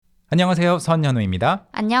안녕하세요. 선현우입니다.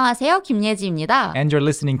 안녕하세요. 김예지입니다. And you're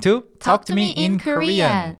listening to Talk to Me in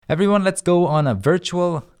Korean. Everyone, let's go on a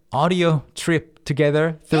virtual audio trip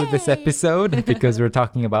together through this episode because we're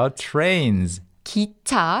talking about trains.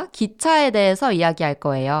 기차에 대해서 이야기할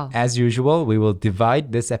거예요. As usual, we will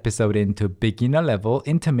divide this episode into beginner level,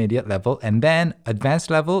 intermediate level, and then advanced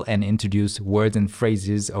level and introduce words and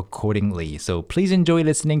phrases accordingly. So please enjoy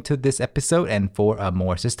listening to this episode, and for a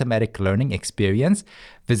more systematic learning experience,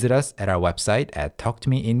 visit us at our website at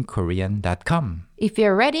talktomeinkorean.com. If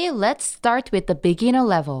you're ready, let's start with the beginner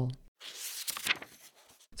level.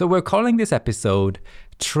 So we're calling this episode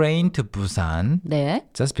Train to Busan. 네.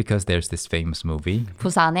 Just because there's this famous movie.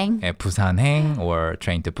 부산행. 부산행 or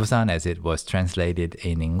Train to Busan as it was translated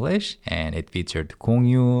in English. And it featured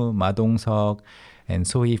공유, 마동석, and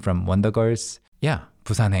Sohee from Wonder Girls. Yeah,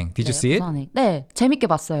 부산행. Did you see it? 부산행. 네, 재밌게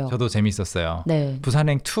봤어요. 저도 재밌었어요. 네.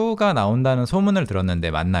 부산행 2가 나온다는 소문을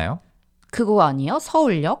들었는데 맞나요? 그거 아니에요?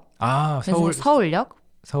 서울역? 아, 서울역?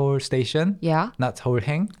 Seoul Station? Yeah. Not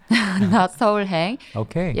Seoul행? Not 서울행.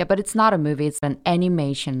 Okay. Yeah, but it's not a movie. It's an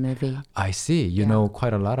animation movie. I see. You know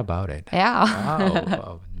quite a lot about it. Yeah.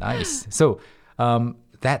 Wow, nice. So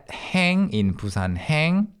that hang in Busan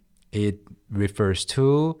hang, it refers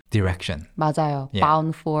to direction. 맞아요. Yeah.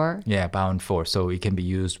 Bound for. Yeah, bound for. So it can be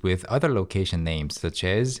used with other location names such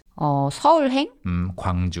as 서울행.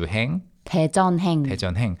 광주행, 대전행.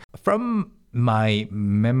 대전행. From my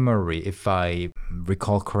memory, if I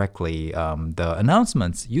recall correctly, the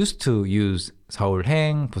announcements used to use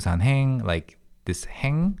서울행, 부산행, like this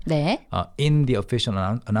heng 네. in the official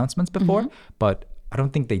announcements before, but I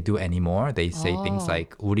don't think they do anymore. They say things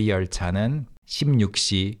like 우리 열차는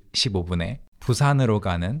 16시 15분에 부산으로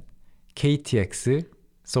가는 KTX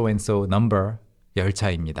so-and-so number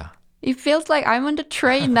열차입니다. It feels like I'm on the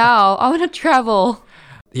train now. I want to travel.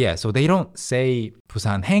 Yeah, so they don't say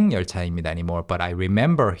부산행 열차입니다 anymore, but I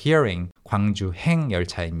remember hearing 광주행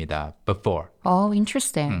열차입니다 before. Oh,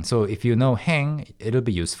 interesting. So if you know heng, it'll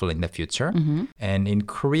be useful in the future. And in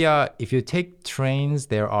Korea, if you take trains,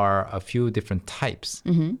 there are a few different types.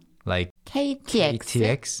 Like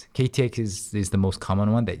KTX. KTX is the most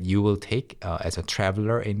common one that you will take as a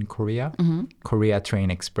traveler in Korea. Korea Train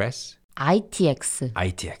Express. ITX.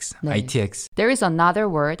 ITX. 네. ITX. There is another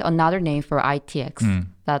word, another name for ITX.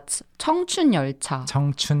 That's 청춘열차.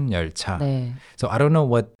 청춘열차. 네. So I don't know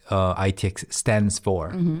what ITX stands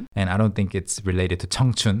for. And I don't think it's related to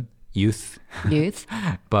청춘, youth. Youth.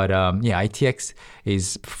 But yeah, ITX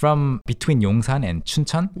is from between Yongsan and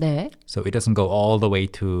Chuncheon. 네. So it doesn't go all the way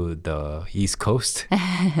to the East Coast.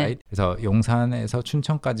 Right? 그래서 용산에서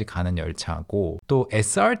춘천까지 가는 열차고 또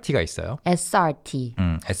SRT가 있어요. SRT.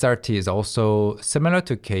 SRT is also similar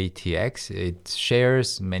to KTX. It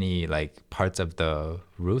shares many like parts of the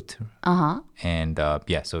route. And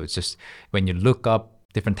yeah, so it's just when you look up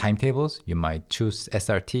different timetables, you might choose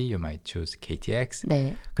SRT, you might choose KTX.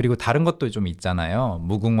 네. 그리고 다른 것도 좀 있잖아요.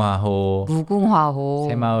 무궁화호,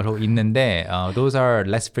 새마을호 있는데 those are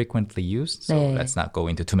less frequently used, so 네. let's not go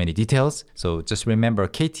into too many details. So just remember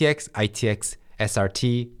KTX, ITX,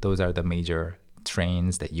 SRT, those are the major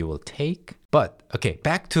trains that you will take. But okay,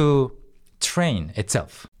 back to train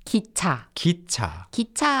itself. 기차. 기차.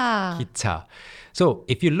 So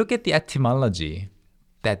if you look at the etymology,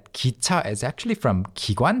 that 기차 is actually from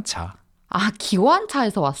기관차. 아,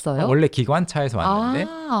 기관차에서 왔어요? 원래 기관차에서 왔는데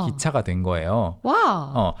아. 기차가 된 거예요.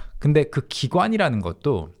 와. 근데 그 기관이라는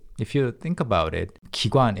것도 if you think about it,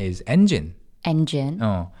 기관 is engine. Engine.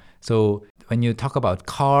 So when you talk about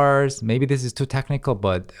cars, maybe this is too technical,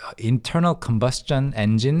 but internal combustion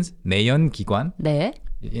engines, 내연기관. 네.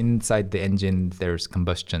 Inside the engine, there's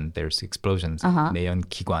combustion, there's explosions,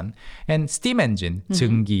 내연기관. And steam engine,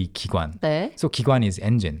 증기기관. 네. So 기관 is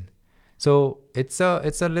engine. So it's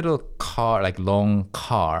a little car, like long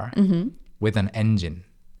car with an engine.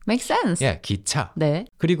 Makes sense. Yeah, 기차. 네.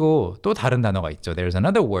 그리고 또 다른 단어가 있죠. There's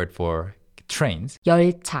another word for trains.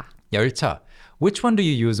 열차. 열차. Which one do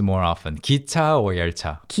you use more often? 기차 or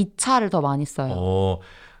열차? 기차를 더 많이 써요.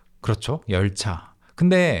 그렇죠. 열차.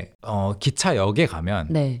 근데 기차역에 가면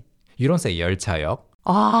네. you don't say 열차역.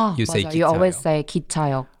 아, You say 맞아. You always 기차역. say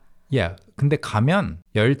기차역. Yeah. 근데 가면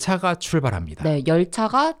열차가 출발합니다. 네,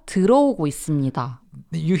 열차가 들어오고 있습니다.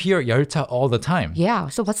 You hear 열차 all the time. Yeah,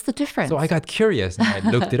 so what's the difference? So I got curious and I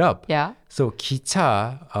looked it up. Yeah. So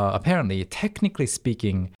기차, apparently, technically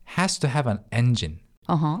speaking, has to have an engine.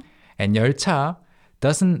 And 열차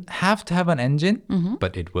doesn't have to have an engine,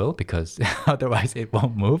 but it will because otherwise it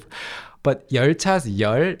won't move. But 열차's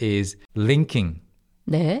열 is linking.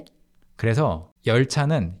 네. 그래서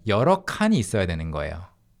열차는 여러 칸이 있어야 되는 거예요.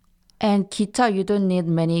 And 기차, you don't need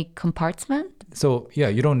many compartments? So yeah,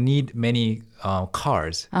 you don't need many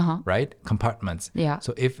cars, right? Compartments. Yeah.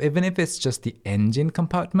 So even if it's just the engine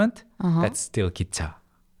compartment, that's still 기차.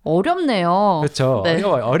 어렵네요. 그렇죠. 네.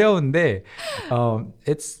 어려운데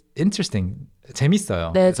it's interesting.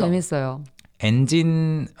 재밌어요. 네, 그래서 재밌어요.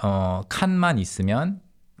 엔진 칸만 있으면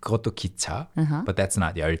그것도 기차, but that's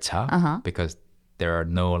not 열차 because there are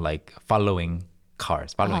no like following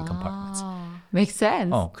cars, following compartments. Makes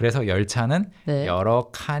sense. 그래서 열차는 네. 여러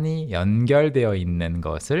칸이 연결되어 있는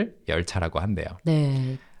것을 열차라고 한대요.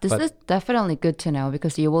 네. This is definitely good to know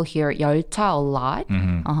because you will hear 열차 a lot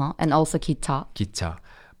and also 기차. 기차.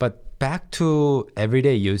 But back to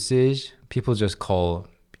everyday usage, people just call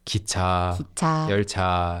기차, 기차.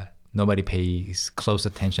 열차. Nobody pays close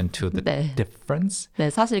attention to the 네. difference. 네,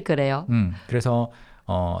 사실 그래요. 그래서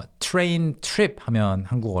train trip 하면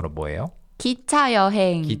한국어로 뭐예요? 기차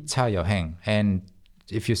여행. 기차 여행. And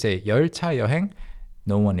if you say 열차 여행,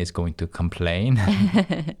 no one is going to complain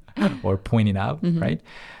or point it out, right?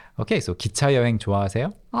 Okay, so 기차 여행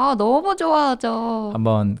좋아하세요? 아, 너무 좋아하죠.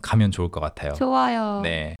 한번 가면 좋을 것 같아요. 좋아요.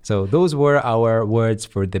 네. So those were our words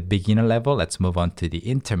for the beginner level. Let's move on to the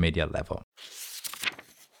intermediate level.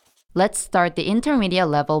 Let's start the intermediate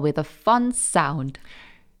level with a fun sound.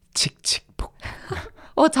 칙칙폭.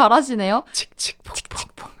 잘하시네요.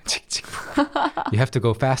 칙칙폭폭폭. 칙칙폭. You have to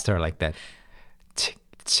go faster like that.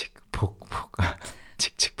 칙칙폭폭.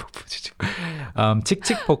 칙칙폭폭.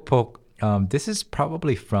 칙칙폭폭. This is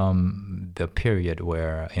probably from the period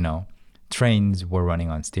where, trains were running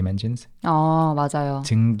on steam engines. 맞아요.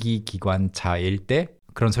 증기기관차일 때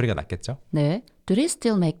그런 소리가 났겠죠? 네. Do they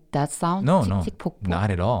still make that sound? No, 칙칙폭폭.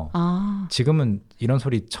 not at all. 지금은 이런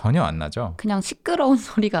소리 전혀 안 나죠? 그냥 시끄러운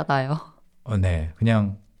소리가 나요. 네,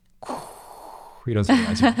 그냥 이런 소리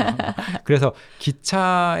나죠. 그래서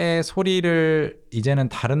기차의 소리를 이제는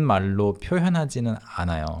다른 말로 표현하지는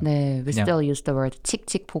않아요. 네, we 그냥, still use the word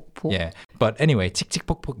칙칙폭폭. Yeah, but anyway,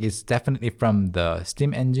 칙칙폭폭 is definitely from the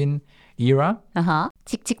steam engine era.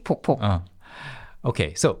 칙칙폭폭.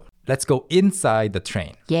 Okay, so let's go inside the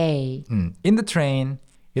train. Yay. In the train,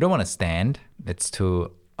 you don't want to stand. It's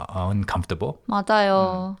too uncomfortable.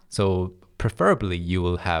 맞아요. So preferably you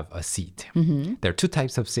will have a seat. There are two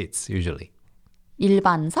types of seats usually.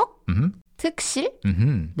 일반석, 특실.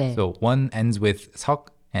 네. So one ends with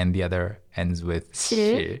석 and the other ends with 실.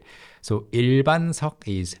 실. So 일반석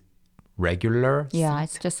is regular Yeah,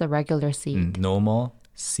 it's just a regular seat. normal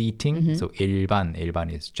seating. So 일반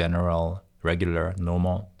is general, regular,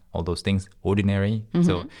 normal, all those things. Ordinary.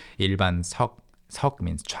 So 일반석, 석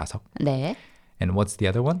means 좌석. 네. And what's the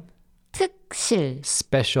other one? 특실.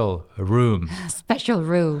 Special room. Special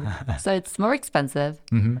room. So it's more expensive.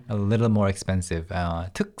 A little more expensive.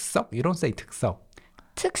 특석? You don't say 특석.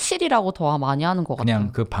 특실이라고 더 많이 하는 것 같아요.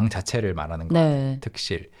 그냥 그 방 자체를 말하는 거. 네.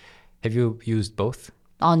 특실. Have you used both?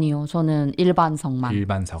 아니요, 저는 일반석만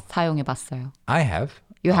일반석. 사용해봤어요. I have.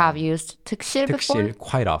 You have used 특실 before? 특실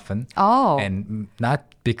quite often. Oh. And not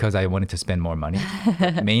because I wanted to spend more money,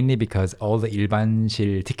 but mainly because all the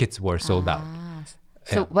일반실 tickets were sold out.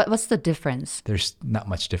 So what's the difference? There's not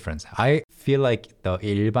much difference. I feel like the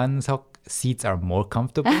일반석 seats are more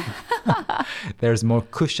comfortable. There's more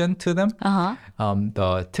cushion to them.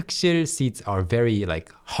 The 특실 seats are very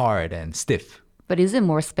hard and stiff. But is it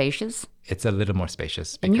more spacious? It's a little more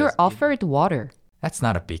spacious. And you're because offered water. That's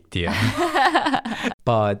not a big deal.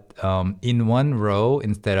 But in one row,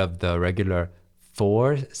 instead of the regular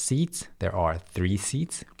 4 seats, there are 3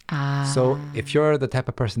 seats. So if you're the type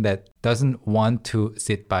of person that doesn't want to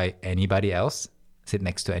sit by anybody else, sit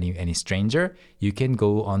next to any stranger, you can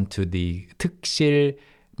go onto the 특실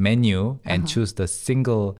menu and choose the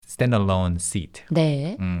single standalone seat.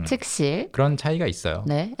 네, 특실. 그런 차이가 있어요.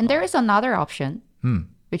 네, and there is another option,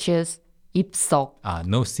 which is 입석.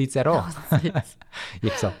 No seats at all.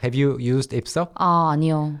 입석. Have you used 입석?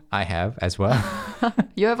 아니요. I have as well.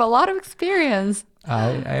 You have a lot of experience.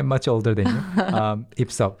 I am much older than you.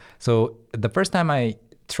 입석. So the first time I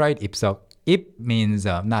tried 입석, 입 means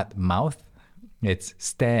not mouth, it's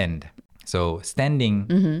stand. So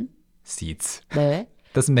standing seats. 네.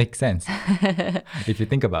 Doesn't make sense if you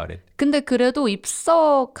think about it. 근데 그래도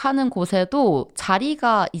입석하는 곳에도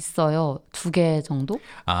자리가 있어요. 2개 정도?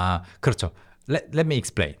 그렇죠. Let me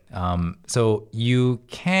explain. So you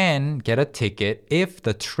can get a ticket if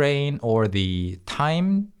the train or the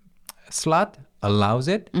time slot allows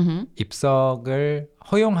it. 입석을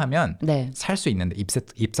허용하면 네. 살 수 있는데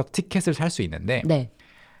입석 티켓을 살 수 있는데. 네.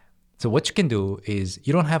 So what you can do is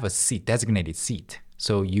you don't have a seat, designated seat.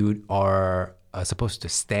 So you are supposed to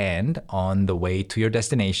stand on the way to your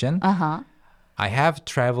destination. I have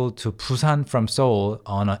traveled to Busan from Seoul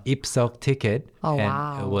on an 입석 ticket. Oh, and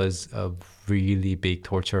wow. it was a really big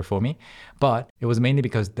torture for me. But it was mainly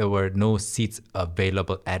because there were no seats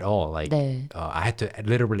available at all. Like 네. I had to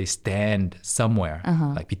literally stand somewhere,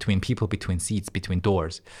 like between people, between seats, between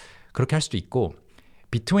doors. 그렇게 할 수도 있고,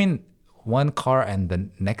 between one car and the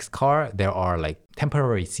next car, there are like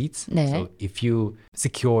temporary seats. 네. So if you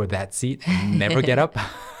secure that seat and never get up,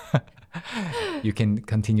 you can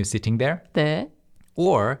continue sitting there. 네.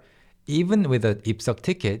 Or even with an 입석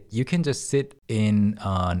ticket, you can just sit in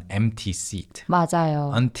an empty seat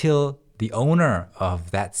맞아요. until the owner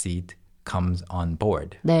of that seat comes on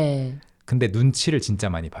board. 네. 근데 눈치를 진짜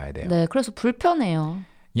많이 봐야 돼요. 네, 그래서 불편해요.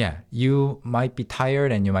 Yeah, you might be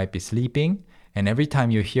tired and you might be sleeping. And every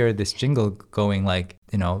time you hear this jingle going like,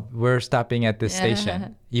 we're stopping at this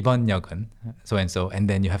station. 이번 역은 so and so. And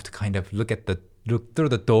then you have to kind of look through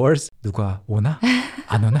the doors. 누가 오나?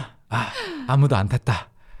 안 오나? 아무도 안 탔다.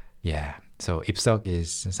 Yeah. So 입석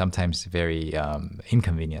is sometimes very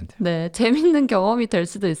inconvenient. 네, 재밌는 경험이 될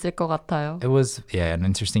수도 있을 것 같아요. It was, an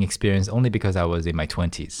interesting experience only because I was in my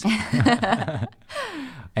 20s.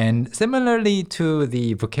 And similarly to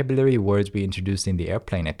the vocabulary words we introduced in the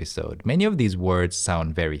airplane episode, many of these words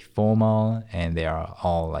sound very formal and they are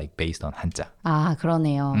all like based on 한자. 아,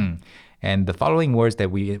 그러네요. And the following words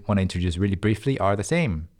that we want to introduce really briefly are the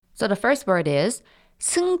same. So the first word is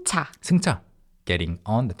승차. 승차, getting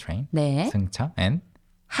on the train. 네. 승차, and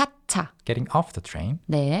하차. getting off the train.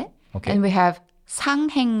 네. Okay. And we have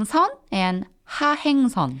상행선 and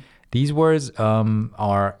하행선. These words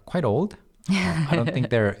are quite old. I don't think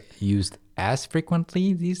they're used as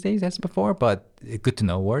frequently these days as before, but good to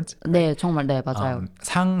know words. 네, 정말 네, 맞아요.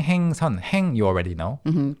 상행선, 행 you already know.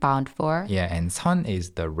 Bound for. Yeah, and 선 is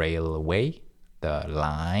the railway, the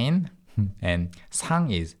line, and 상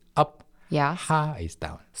is up, Yeah. 하 is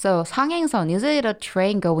down. So 상행선, is it a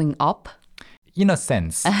train going up? In a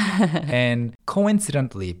sense. And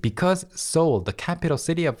coincidentally, because Seoul, the capital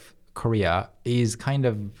city of Korea, is kind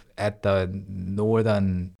of at the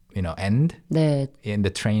northern end 네. in the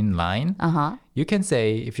train line, Uh-huh. you can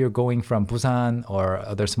say if you're going from Busan or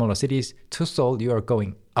other smaller cities to Seoul, you are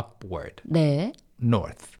going upward, 네.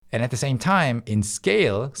 north. And at the same time, in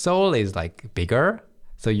scale, Seoul is like bigger.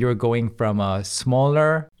 So you're going from a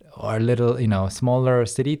smaller or a little, smaller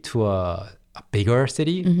city to a bigger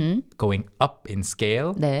city, going up in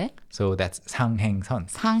scale. 네. So that's 상행선.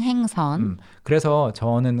 상행선. 그래서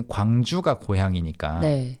저는 광주가 고향이니까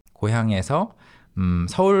네. 고향에서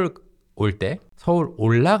서울 올 때 서울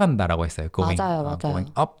올라간다라고 했어요. Going, 맞아요.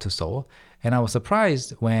 going up to Seoul. And I was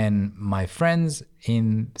surprised when my friends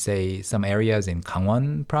in, say, some areas in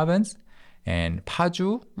Gangwon province and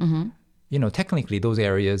Paju, technically those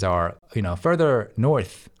areas are, further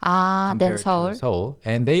north 아, then compared 서울. to Seoul.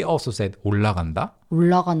 And they also said 올라간다.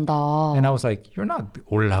 올라간다. And I was like, you're not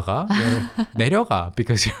올라가, you're 내려가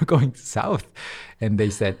because you're going south. And they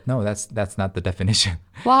said, no, that's not the definition.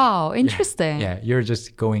 Wow, interesting. Yeah, you're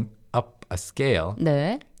just going up a scale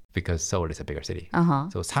네. because Seoul is a bigger city. Uh-huh.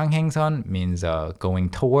 So 상행선 means going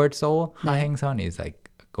towards Seoul. 하행선 is like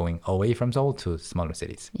going away from Seoul to smaller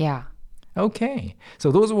cities. Yeah. Okay, so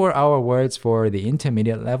those were our words for the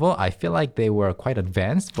intermediate level. I feel like they were quite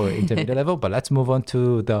advanced for intermediate level, but let's move on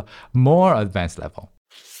to the more advanced level.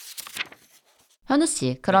 현우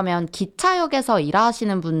씨, 그러면 기차역에서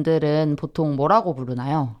일하시는 분들은 보통 뭐라고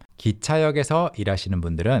부르나요? 기차역에서 일하시는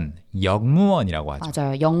분들은 역무원이라고 하죠.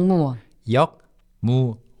 맞아요. 역무원.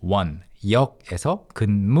 역무원. 역에서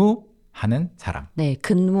근무하는 사람. 네,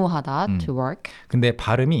 근무하다, to work. 근데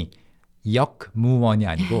발음이 역무원이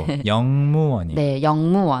아니고 영무원이에요. 네,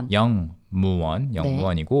 영무원.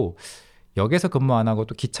 영무원이고 역에서 근무 안 하고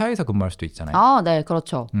또 기차에서 근무할 수도 있잖아요. 아, 네,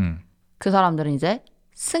 그렇죠. 그 사람들은 이제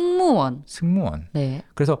승무원. 승무원. 네.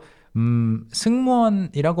 그래서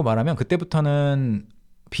승무원이라고 말하면 그때부터는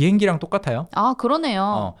비행기랑 똑같아요. 아,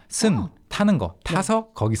 그러네요. 타는 거.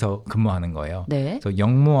 타서 거기서 근무하는 거예요. 네. 그래서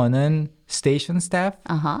영무원은 station staff.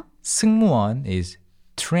 아하. 승무원 is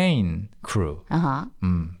train crew. 아하.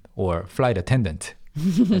 or flight attendant.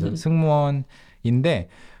 그래서 승무원인데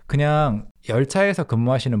그냥 열차에서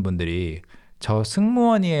근무하시는 분들이 저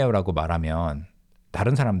승무원이에요라고 말하면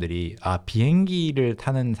다른 사람들이 비행기를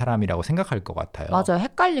타는 사람이라고 생각할 것 같아요. 맞아요.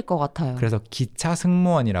 헷갈릴 것 같아요. 그래서 기차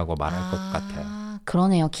승무원이라고 말할 것 같아요.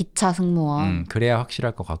 그러네요. 기차 승무원. 그래야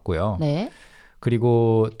확실할 것 같고요. 네.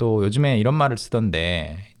 그리고 또 요즘에 이런 말을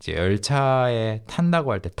쓰던데 이제 열차에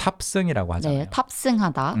탄다고 할 때 탑승이라고 하잖아요. 네,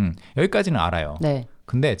 탑승하다. 여기까지는 알아요. 네.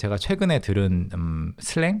 근데 제가 최근에 들은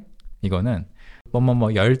슬랭 이거는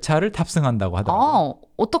뭐뭐뭐 열차를 탑승한다고 하더라고요.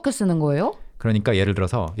 어떻게 쓰는 거예요? 그러니까 예를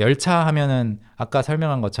들어서 열차 하면은 아까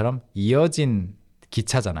설명한 것처럼 이어진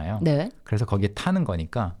기차잖아요. 네. 그래서 거기에 타는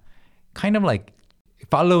거니까 kind of like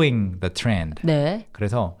following the trend. 네.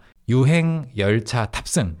 그래서 유행 열차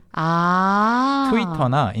탑승. 아.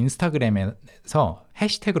 트위터나 인스타그램에서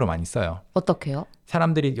해시태그로 많이 써요. 어떻게요?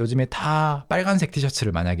 사람들이 요즘에 다 빨간색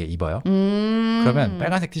티셔츠를 만약에 입어요. 그러면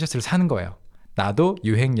빨간색 티셔츠를 사는 거예요. 나도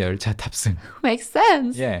유행 열차 탑승. Makes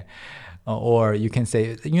sense. Yeah. Or you can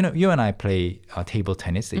say, you and I play table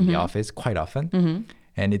tennis in the office quite often.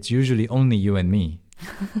 And it's usually only you and me.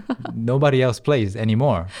 Nobody else plays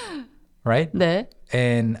anymore. Right? 네.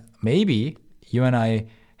 And maybe you and I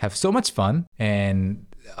have so much fun and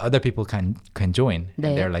other people can join. 네.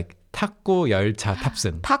 And they're like, 탁구 열차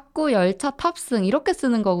탑승. 탁구 열차 탑승 이렇게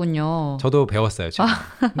쓰는 거군요. 저도 배웠어요, 지금.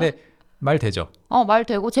 근데 말 되죠? 말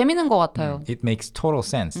되고 재밌는 것 같아요. It makes total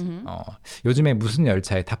sense. 요즘에 무슨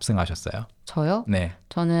열차에 탑승하셨어요? 저요? 네.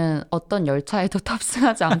 저는 어떤 열차에도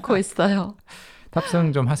탑승하지 않고 있어요.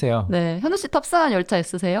 탑승 좀 하세요. 네, 현우 씨 탑승한 열차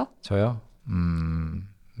있으세요? 저요?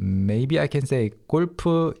 Maybe I can say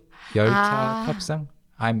골프 열차 탑승.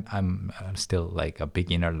 I'm still like a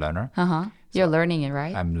beginner learner. You're learning it,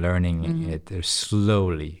 right? I'm learning it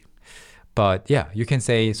slowly. But yeah, you can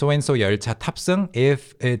say so-and-so 열차 탑승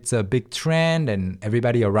if it's a big trend and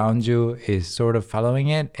everybody around you is sort of following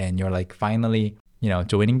it and you're like finally,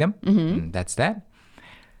 joining them. That's that.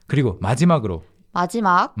 그리고 마지막으로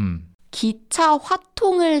마지막 기차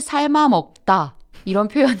화통을 삶아 먹다 이런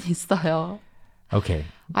표현이 있어요. Okay.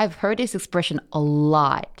 I've heard this expression a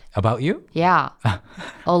lot. About you? Yeah,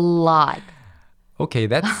 a lot. Okay,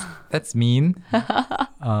 that's mean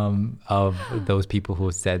of those people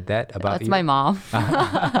who said that about That's you. my mom.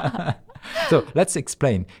 So let's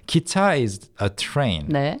explain. 기차 is a train.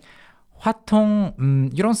 네.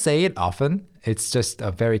 화통, you don't say it often. It's just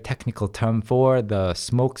a very technical term for the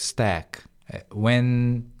smokestack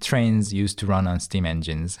when trains used to run on steam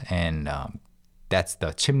engines, and that's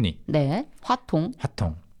the chimney. 네. 화통.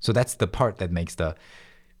 화통. So that's the part that makes the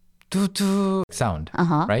뚜뚜 sound,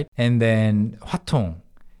 right? And then 화통,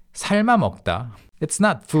 삶아 먹다. It's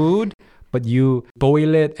not food, but you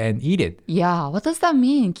boil it and eat it. Yeah, what does that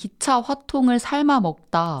mean? 기차 화통을 삶아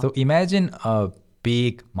먹다. So imagine a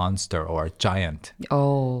big monster or giant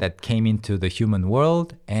that came into the human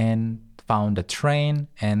world and found a train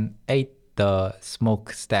and ate the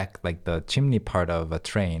smokestack, like the chimney part of a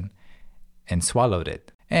train, and swallowed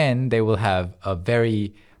it. And they will have a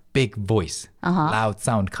very big voice, loud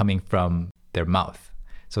sound coming from their mouth.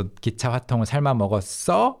 So 기차 화통을 삶아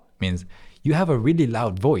먹었어 means you have a really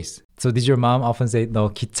loud voice. So did your mom often say, 너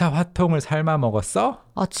기차 화통을 삶아 먹었어?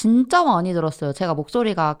 진짜 많이 들었어요. 제가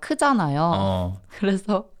목소리가 크잖아요.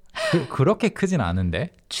 그래서 그렇게 크진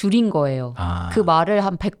않은데? 줄인 거예요. 그 말을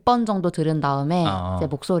한 100번 정도 들은 다음에 제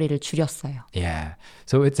목소리를 줄였어요. Yeah.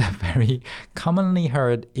 So it's a very commonly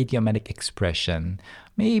heard idiomatic expression.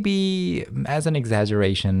 Maybe as an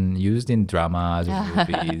exaggeration used in dramas or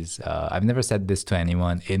movies. I've never said this to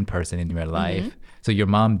anyone in person in real life. So your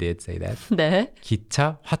mom did say that. 네.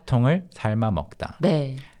 기차 화통을 삶아 먹다.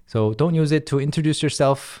 네. So don't use it to introduce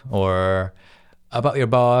yourself or about your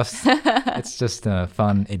boss. It's just a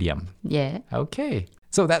fun idiom. Yeah. Okay.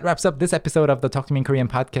 So that wraps up this episode of the Talk to Me in Korean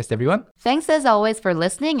podcast, everyone. Thanks as always for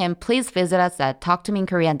listening, and please visit us at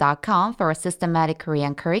talktomeinkorean.com for a systematic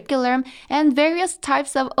Korean curriculum and various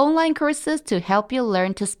types of online courses to help you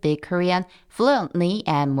learn to speak Korean fluently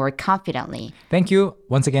and more confidently. Thank you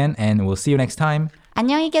once again, and we'll see you next time.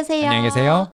 안녕히 계세요. 안녕히 계세요.